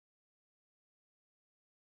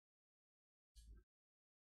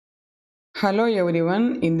Hello everyone,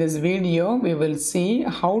 in this video we will see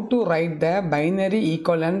how to write the binary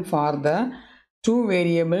equivalent for the 2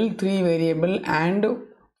 variable, 3 variable and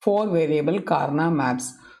 4 variable Karna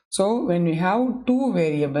maps. So when we have 2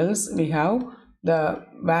 variables, we have the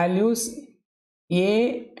values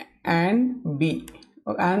A and B,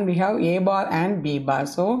 and we have A bar and B bar.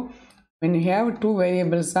 So when we have 2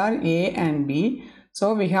 variables are A and B,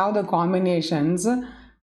 so we have the combinations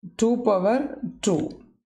 2 power 2.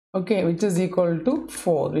 Okay, which is equal to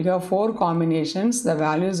 4. We have 4 combinations. The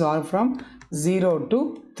values are from 0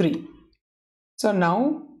 to 3. So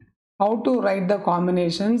now how to write the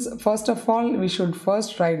combinations? First of all, we should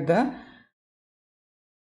first write the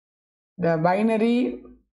binary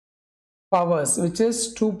powers, which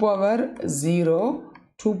is 2 power 0,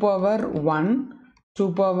 2 power 1,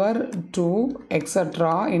 2 power 2,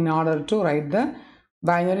 etc. in order to write the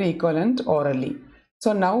binary equivalent orally.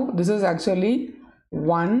 So now this is actually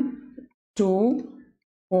 1, 2,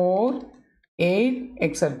 4, 8,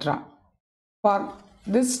 etc. For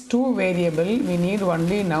this 2 variable, we need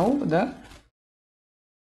only now the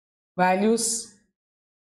values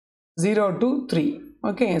 0 to 3.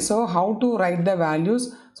 Okay, so how to write the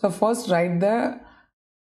values? So first write the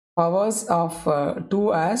powers of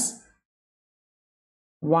 2 as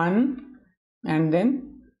 1 and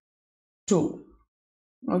then 2.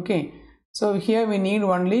 Okay, so here we need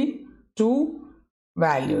only 2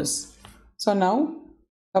 values. So now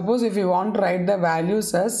suppose if you want to write the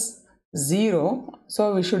values as 0,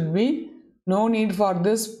 so we should be no need for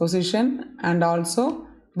this position and also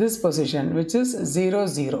this position, which is 0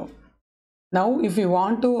 0. Now if you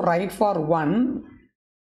want to write for 1,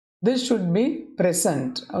 this should be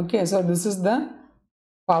present. Okay, so this is the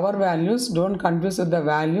power values, don't confuse with the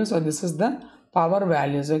values. So this is the power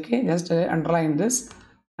values. Okay, just underline this,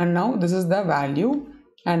 and now this is the value,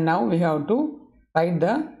 and now we have to write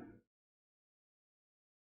the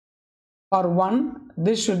for 1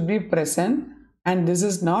 this should be present and this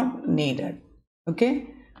is not needed. Okay,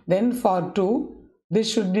 then for 2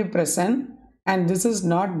 this should be present and this is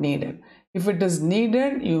not needed. If it is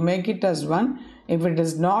needed, you make it as 1. If it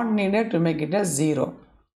is not needed, you make it as 0.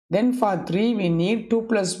 Then for 3 we need 2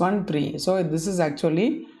 plus 1 3. So this is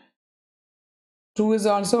actually 2 is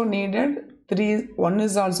also needed, 1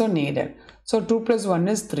 is also needed. So 2 plus 1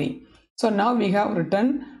 is 3. So now we have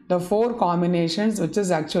written the 4 combinations, which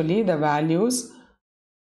is actually the values.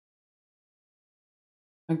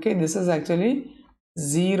 Okay, this is actually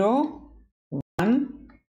 0, 1,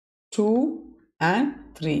 2 and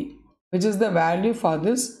 3, which is the value for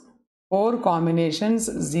this 4 combinations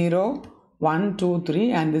 0, 1, 2,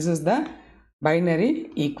 3, and this is the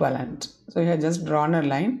binary equivalent. So here just drawn a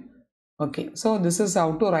line. Okay, so this is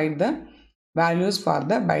how to write the values for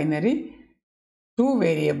the binary 2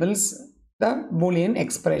 variables, the Boolean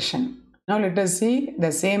expression. Now let us see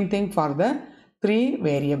the same thing for the 3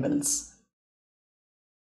 variables.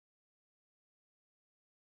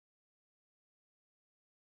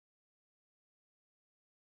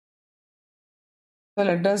 So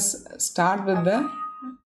let us start with the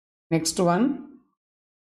next one,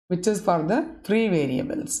 which is for the 3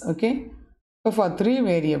 variables. Okay, so for 3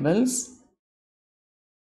 variables,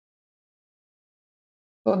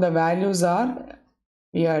 so the values are,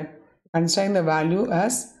 we are considering the value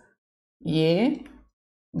as A,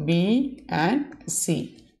 B and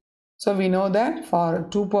C. So we know that for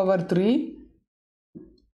 2 power 3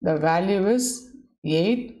 the value is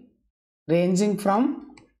 8, ranging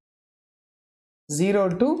from 0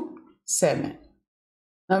 to 7.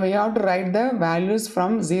 Now we have to write the values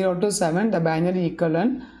from 0 to 7, the binary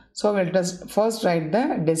equivalent. So let us first write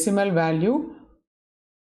the decimal value.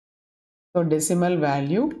 So decimal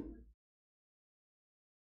value,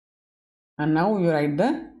 and now you write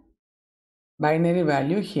the binary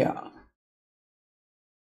value here.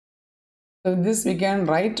 So this we can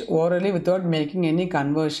write orally without making any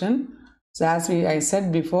conversion. So as I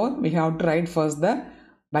said before, we have to write first the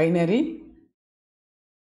binary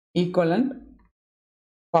equivalent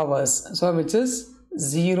powers. So which is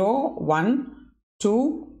 0, 1,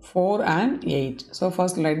 2, 4 and 8. So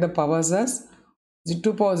first write the powers as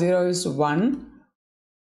 2 power 0 is 1,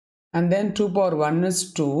 and then 2 power 1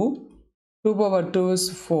 is 2, 2 power 2 is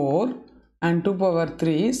 4 and 2 power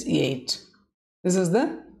 3 is 8. This is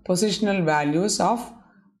the positional values of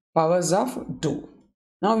powers of 2.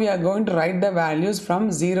 Now we are going to write the values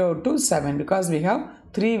from 0 to 7 because we have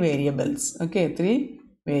 3 variables. Okay, 3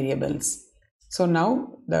 variables. So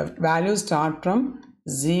now the values start from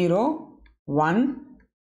 0, 1,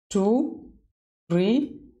 2,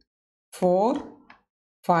 3, 4,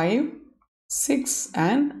 5, 6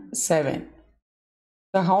 and 7.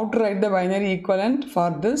 So how to write the binary equivalent for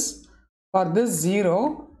this? For this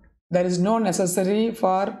 0, there is no necessary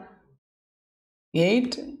for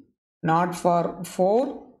 8, not for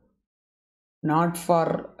 4, not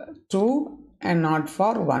for 2, and not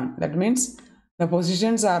for 1. That means the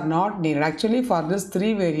positions are not needed. Actually, for this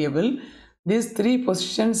 3 variable, these 3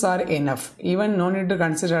 positions are enough. Even no need to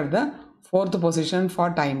consider the 4th position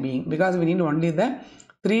for time being, because we need only the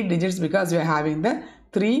 3 digits, because we are having the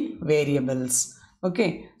 3 variables.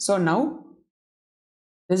 Okay, so now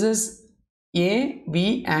this is A,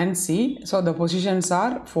 B and C. So the positions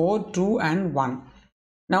are 4, 2 and 1.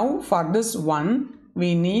 Now for this 1,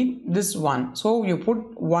 we need this 1. So you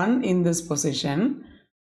put 1 in this position.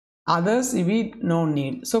 Others we no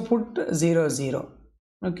need. So put 0, 0.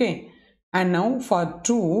 Okay. And now for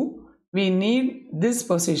 2, we need this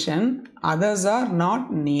position. Others are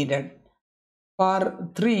not needed. For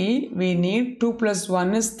 3, we need 2 plus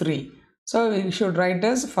 1 is 3. So we should write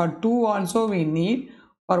as for 2 also we need.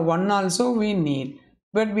 For 1 also we need.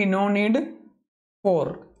 But we no need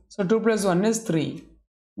 4. So 2 plus 1 is 3.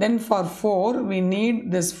 Then for 4, we need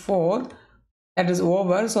this 4, that is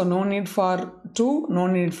over, so no need for 2, no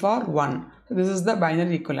need for 1. So this is the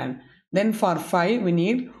binary equivalent. Then for 5, we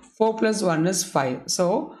need 4 plus 1 is 5.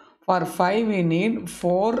 So for 5, we need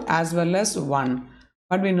 4 as well as 1.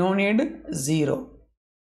 But we no need 0.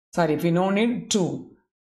 Sorry, we no need 2.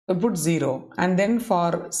 So put 0. And then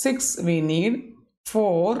for 6, we need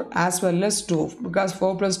 4 as well as 2. Because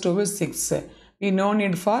 4 plus 2 is 6. We no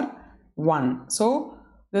need for 1. So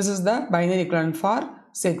this is the binary equivalent for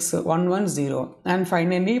 6, 1, 1, 0. And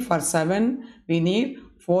finally for 7, we need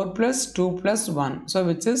 4 plus 2 plus 1. So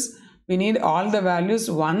which is, we need all the values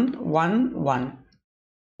 1, 1, 1.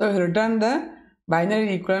 So we return the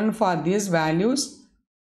binary equivalent for these values.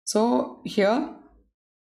 So here,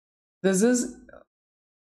 this is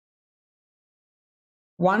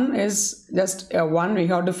 1 is just a 1, we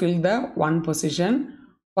have to fill the 1 position.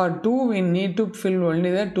 For 2, we need to fill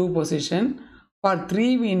only the 2 position. For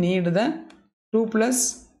 3, we need the 2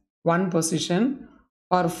 plus 1 position.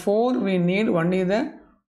 For 4, we need only the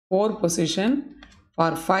 4 position.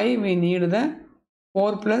 For 5, we need the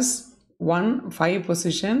 4 plus 1, 5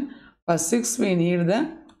 position. For 6, we need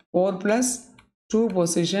the 4 plus 2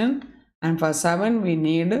 position. And for 7, we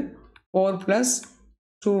need 4 plus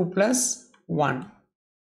 2 plus 1.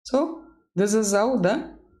 So this is how the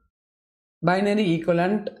binary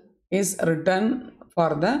equivalent is written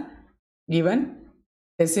for the given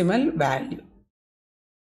decimal value.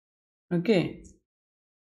 Okay.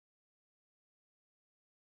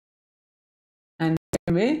 And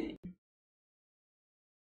anyway,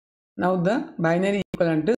 now the binary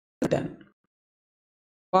equivalent is written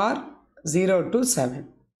for 0 to 7.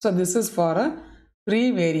 So this is for a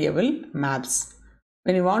 3 variable maps.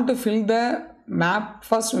 When you want to fill the map,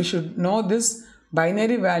 first we should know this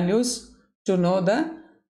binary values to know the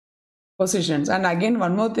positions. And again,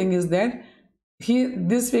 one more thing is that here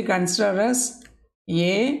this we consider as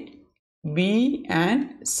A, B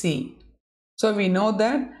and C. So we know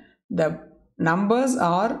that the numbers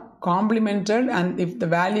are complemented and if the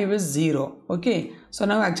value is 0. Okay. So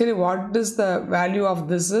now actually what is the value of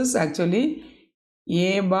this is actually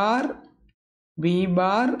A bar, B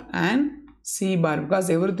bar and C bar, because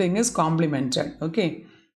everything is complemented. Okay.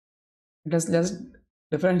 Let us just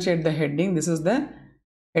differentiate the heading. This is the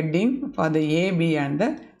heading for the A, B and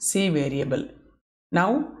the C variable.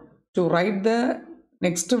 Now to write the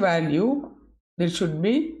next value, it should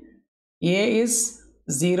be A is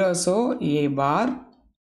 0, so A bar,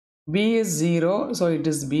 B is 0, so it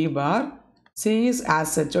is B bar, C is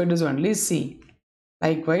as such, so it is only C.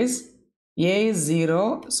 Likewise, A is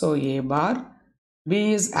 0, so A bar,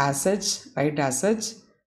 B is as such, write as such,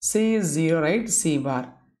 C is 0, write C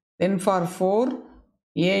bar. Then for 4,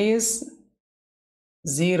 A is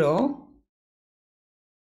 0,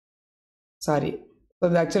 sorry,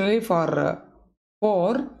 so actually for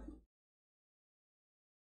 4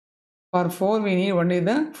 we need only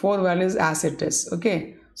the 4 values as it is.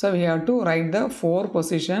 Okay, so we have to write the 4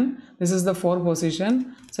 position. This is the 4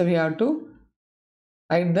 position, so we have to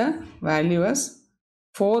write the value as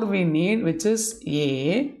 4 we need, which is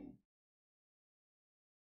A,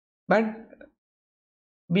 but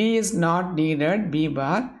B is not needed, B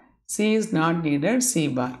bar, C is not needed, C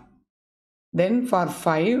bar. Then for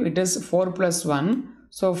 5 it is 4 plus 1,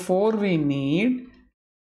 so 4 we need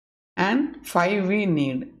and 5 we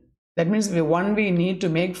need. That means 1 we need to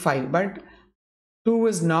make 5, but 2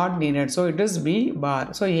 is not needed, so it is B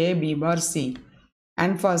bar. So A, B bar, C.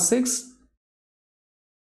 And for 6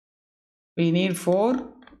 we need 4,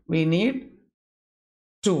 we need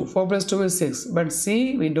 2. 4 plus 2 is 6, but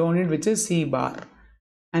C we don't need, which is C bar.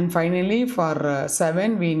 And finally for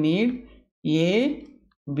 7 we need A,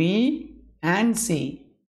 B and C.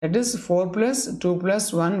 That is 4 plus 2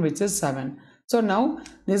 plus 1, which is 7. So now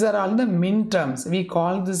these are all the minterms. We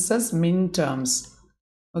call this as minterms.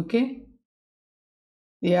 Okay.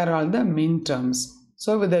 They are all the minterms.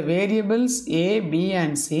 So with the variables A, B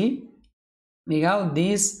and C, we have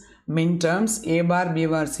these minterms A bar, B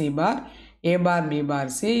bar, C bar, A bar, B bar,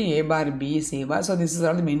 C, A bar, B, C bar. So this is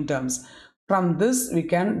all the minterms. From this we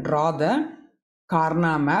can draw the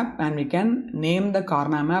Karna map and we can name the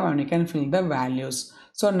Karna map and we can fill the values.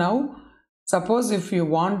 So now suppose if you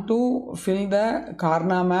want to fill the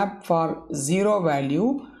Karna map for 0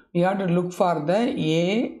 value, you have to look for the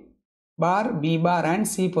A bar, B bar and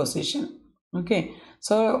C position. Okay,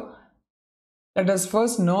 so let us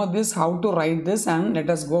first know this, how to write this, and let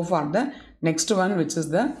us go for the next one, which is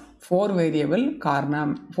the 4 variable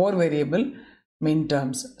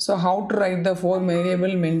minterms. So how to write the 4 variable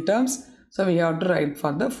minterms? So we have to write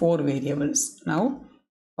for the 4 variables. Now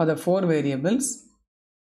for the 4 variables,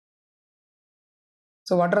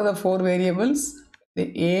 so what are the 4 variables?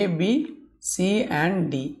 The A, B, C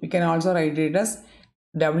and D. We can also write it as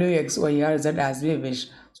W, X, Y or Z as we wish.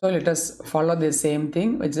 So let us follow the same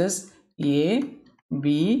thing, which is A,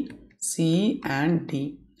 B, C and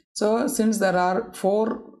D. So since there are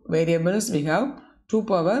 4 variables, we have 2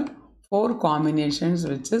 power 4 combinations,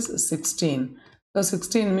 which is 16. So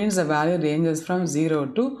 16 means the value ranges from 0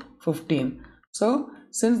 to 15. So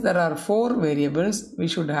since there are 4 variables, we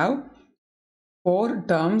should have 4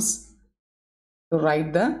 terms to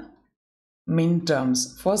write the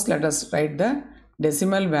minterms. First let us write the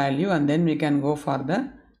decimal value and then we can go for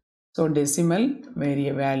the decimal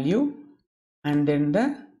value and then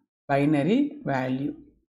the binary value.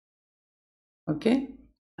 Okay,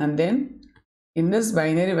 and then in this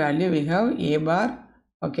binary value we have A bar,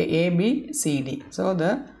 okay, A, B, C, D. So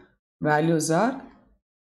the values are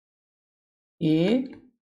A,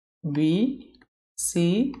 B,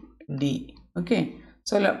 C, D. Okay,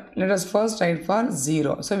 so let us first write for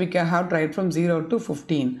 0. So we can have to write from 0 to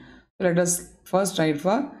 15. So let us first write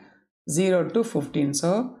for 0 to 15.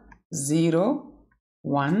 So 0,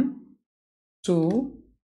 1, 2,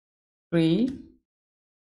 3,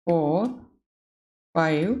 4,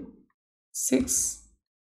 5, 6,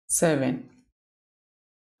 7.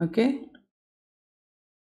 Okay,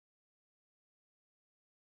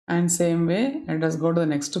 and same way let us go to the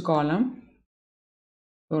next column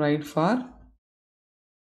to write for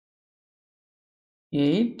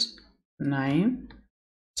 8, 9,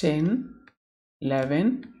 10,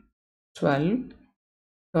 11, 12,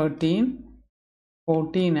 13,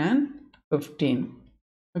 14 and 15.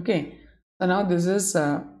 Okay, so now this is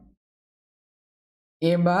A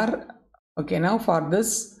bar. Okay, now for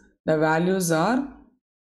this the values are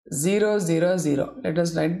 0, 0, 0. Let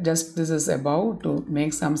us write just this is above to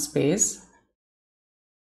make some space.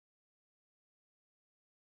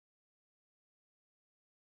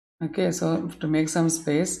 Okay, so to make some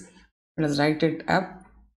space, let us write it up.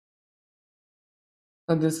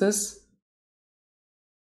 So this is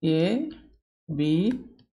A, B,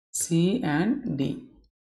 C and D.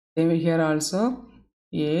 Same here also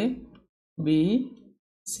A, B,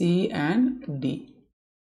 C and D.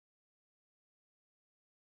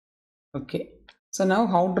 Okay, so now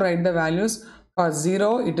how to write the values? For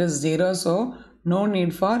 0 it is 0, so no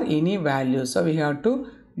need for any value. So we have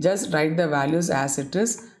to just write the values as it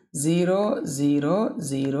is 0, 0,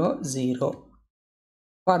 0, 0.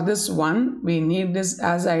 For this one we need this,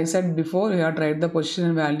 as I said before, we have to write the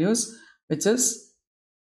position values, which is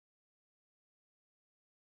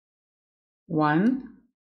 1,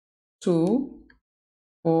 2,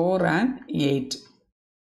 4 and 8.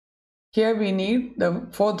 Here we need the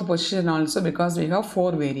 4th position also because we have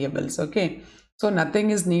 4 variables. Okay, so nothing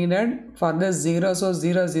is needed for the 0, so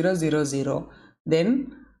 0, 0, 0, 0.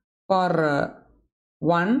 Then for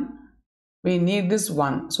 1 we need this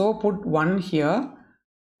 1, so put 1 here,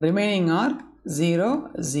 remaining are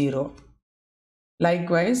 0, 0.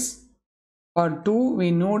 Likewise for 2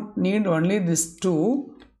 we need only this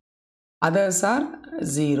 2, others are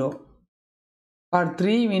 0. For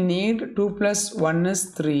 3 we need 2 plus 1 is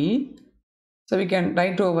 3. So we can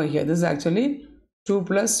write over here, this is actually 2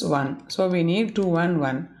 plus 1. So we need 2 and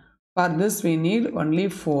 1. For this we need only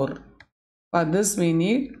 4. For this we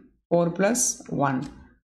need 4 plus 1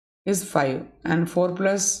 is 5 and 4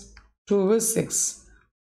 plus 2 is 6.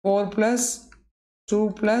 4 plus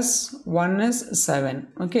 2 plus 1 is 7.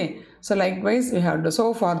 Okay, so likewise we have to,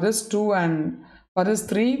 so for this 2 and for this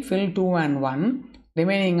 3 fill 2 and 1,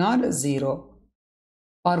 remaining are 0.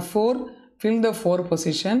 For 4 fill the 4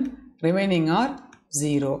 position, remaining are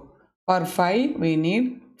 0. For 5 we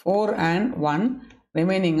need 4 and 1,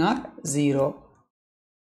 remaining are 0.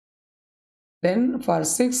 Then for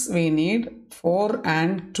 6 we need 4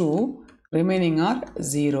 and 2, remaining are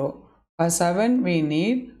 0. For 7 we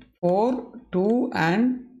need 4, 2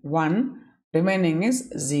 and 1, remaining is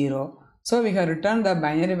 0. So we have returned the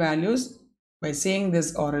binary values by saying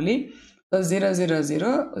this orally. So 0, 0,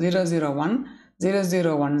 0, 0, 0, 1, 0,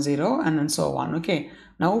 0, 1, 0 and so on. Okay.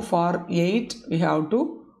 Now for 8 we have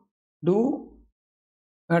to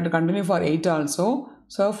continue for 8 also.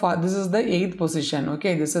 So for this is the 8th position.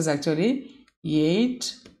 Okay, this is actually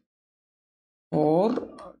 8, 4,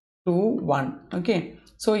 2, 1. Okay,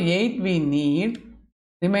 so 8 we need,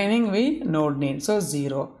 remaining we don't need, so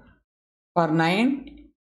 0. For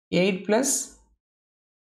 9, 8 plus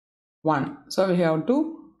 1, so we have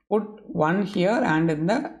to put 1 here, and in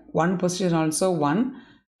the 1 position also 1.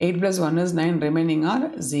 8 plus 1 is 9, remaining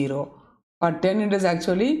are 0. For 10 it is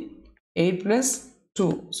actually 8 plus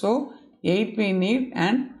 2, so 8 we need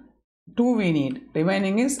and 2 we need,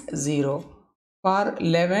 remaining is 0. For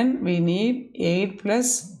 11 we need 8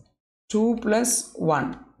 plus 2 plus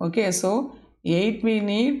 1. Okay, so 8 we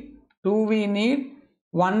need, 2 we need,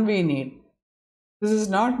 1 we need. This is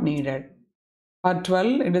not needed. For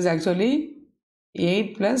 12 it is actually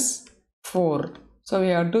 8 plus 4. So we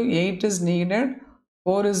have to, 8 is needed,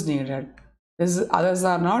 4 is needed. Others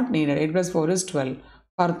are not needed. 8 plus 4 is 12.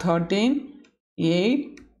 For 13,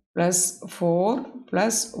 8 plus 4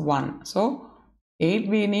 plus 1. So 8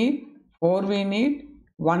 we need, 4 we need,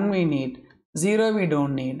 1 we need, 0 we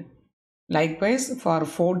don't need. Likewise for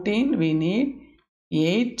 14 we need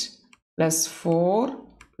 8 plus 4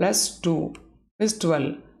 plus 2 is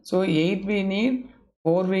 12. So 8 we need,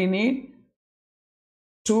 4 we need,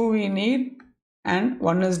 2 we need and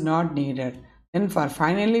 1 is not needed. Then for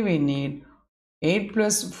finally we need 8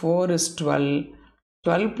 plus 4 is 12,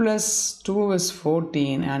 12 plus 2 is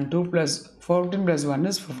 14 and 2 plus 14 plus 1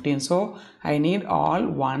 is 15. So I need all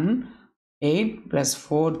 1, 8 plus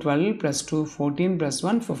 4, 12 plus 2, 14 plus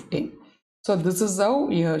 1, 15. So this is how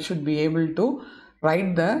you should be able to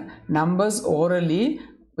write the numbers orally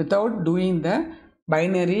without doing the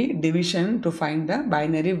binary division to find the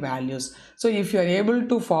binary values. So if you are able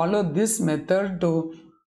to follow this method to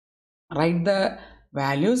write the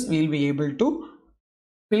values, we will be able to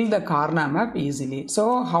fill the Karna map easily.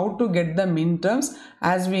 So how to get the minterms?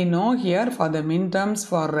 As we know here, for the minterms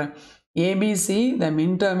for ABC, the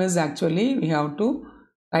minterm is actually, we have to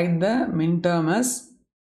write the minterm as,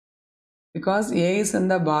 because A is in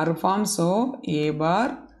the bar form, so A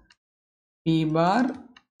bar, B bar,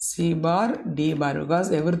 C bar, D bar,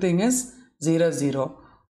 because everything is 0, 0.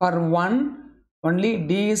 For 1, only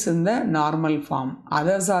D is in the normal form,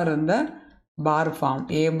 others are in the bar form,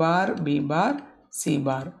 A bar, B bar, C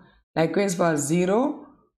bar. Likewise for 0,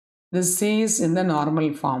 the C is in the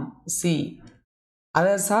normal form, C.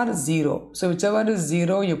 Others are 0. So whichever is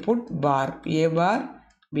 0, you put bar, A bar,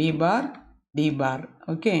 B bar, D bar.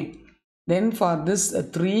 Okay. Then for this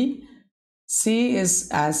 3, C is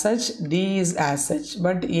as such, D is as such,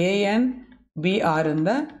 but A and B are in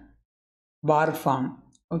the bar form.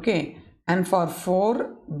 Okay. And for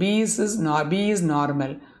 4, B is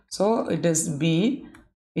normal. So it is B.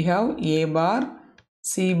 We have A bar,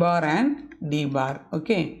 C bar and D bar.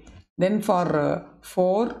 Okay. Then for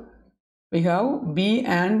 4, we have B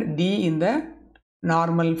and D in the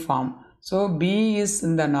normal form. So B is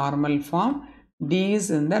in the normal form, D is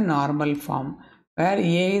in the normal form, where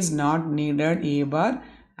A is not needed, A bar,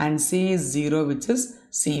 and C is 0, which is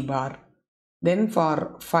C bar. Then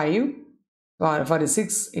for 5, for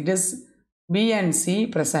 6, it is B and C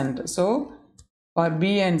present. So for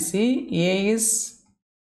B and C, A is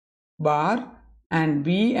bar and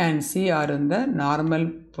B and C are in the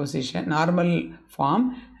normal position, normal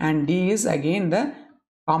form, and D is again the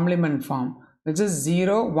complement form, which is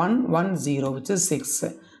 0, 1, 1, 0, which is 6.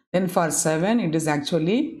 Then for 7, it is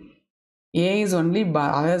actually A is only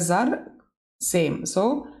bar, others are same.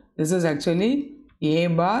 So this is actually A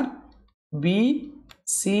bar, B,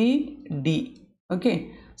 C, D.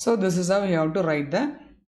 Okay. So this is how we have to write the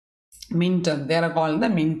minterm. They are called the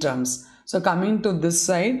minterms. So coming to this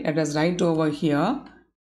side, let us write over here.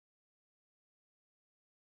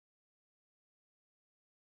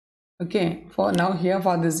 Okay, for now here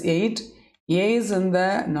for this 8, A is in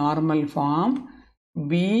the normal form,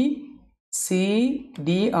 B, C,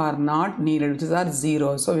 D are not needed, which are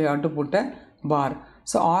 0. So we have to put a bar.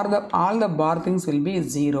 So all the bar things will be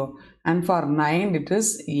 0. And for 9, it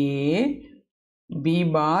is A, B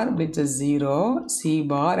bar, which is 0, C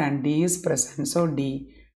bar and D is present. So D.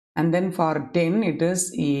 And then for 10, it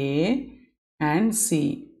is A and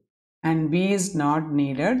C. And B is not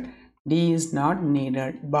needed, D is not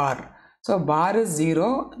needed, bar. So bar is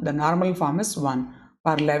 0, the normal form is 1.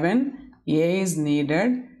 For 11, A is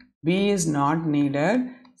needed, B is not needed,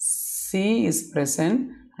 C is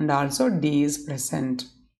present and also D is present.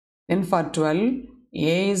 Then for 12,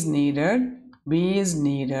 A is needed, B is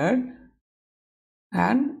needed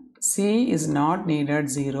and C is not needed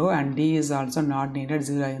 0 and D is also not needed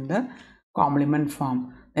 0 in the complement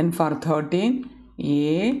form. Then for 13,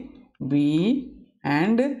 A, B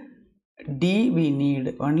and D we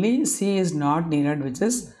need, only C is not needed, which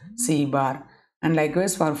is C bar. And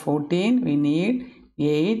likewise for 14 we need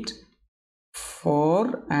 8,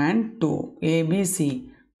 4 and 2, A, B,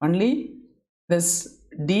 C. Only this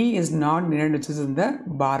D is not needed, which is in the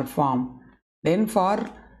bar form. Then for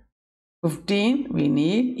 15 we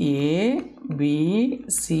need A, B,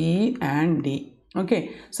 C and D.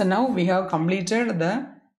 Okay, so now we have completed the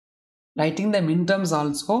writing the minterms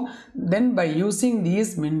also. Then by using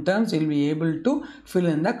these minterms you will be able to fill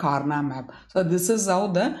in the Karnaugh map. So this is how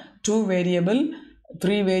the 2 variable,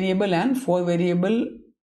 3 variable and 4 variable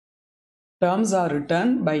terms are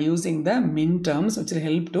written by using the minterms, which will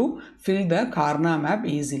help to fill the Karnaugh map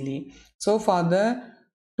easily. So for the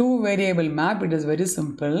 2 variable map it is very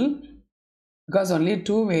simple because only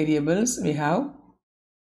 2 variables we have.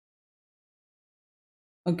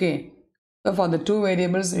 Okay, so for the 2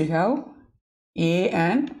 variables we have A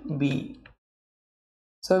and B.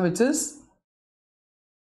 So which is,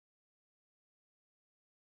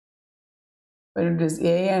 when it is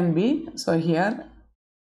A and B, so here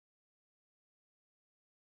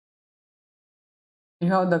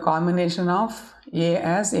you have the combination of A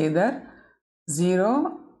as either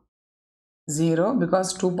 0, 0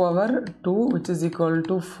 because 2 power 2 which is equal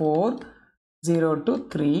to 4, 0 to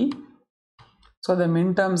 3. So the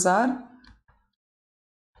minterms are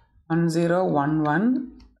 1, 0, 1,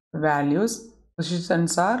 1 values.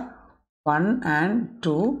 Positions are 1 and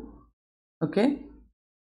 2. Okay.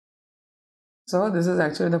 So this is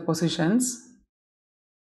actually the positions.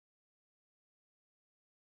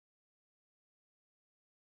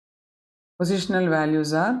 Positional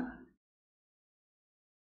values are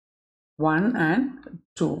 1 and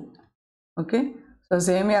 2. Okay. So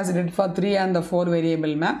same as I did for 3 and the 4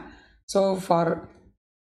 variable map. So for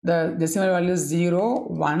the decimal values 0,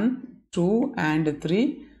 1, 2 and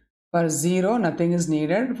 3. For 0 nothing is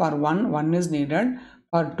needed. For 1, 1 is needed.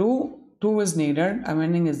 For 2, 2 is needed,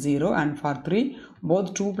 remaining is 0, and for 3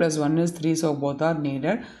 both 2 plus 1 is 3, so both are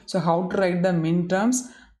needed. So how to write the minterms?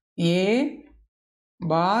 A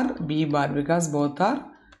bar, B bar, because both are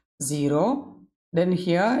 0. Then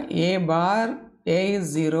here A bar, A is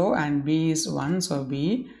 0 and B is 1, so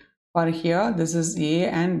B. For here this is A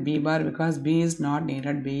and B bar because B is not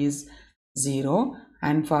needed, B is 0,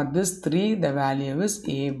 and for this 3 the value is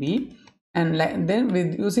AB. And then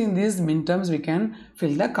with using these minterms we can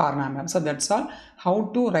fill the Karnaugh map. So that's all, how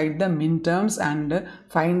to write the minterms and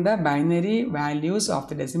find the binary values of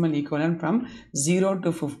the decimal equivalent from 0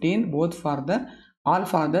 to 15, both for the all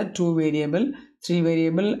for the 2 variable, 3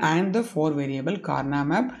 variable and the 4 variable Karnaugh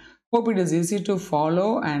map. Hope it is easy to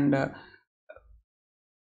follow and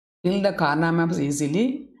fill the Karnaugh maps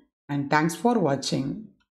easily, and thanks for watching.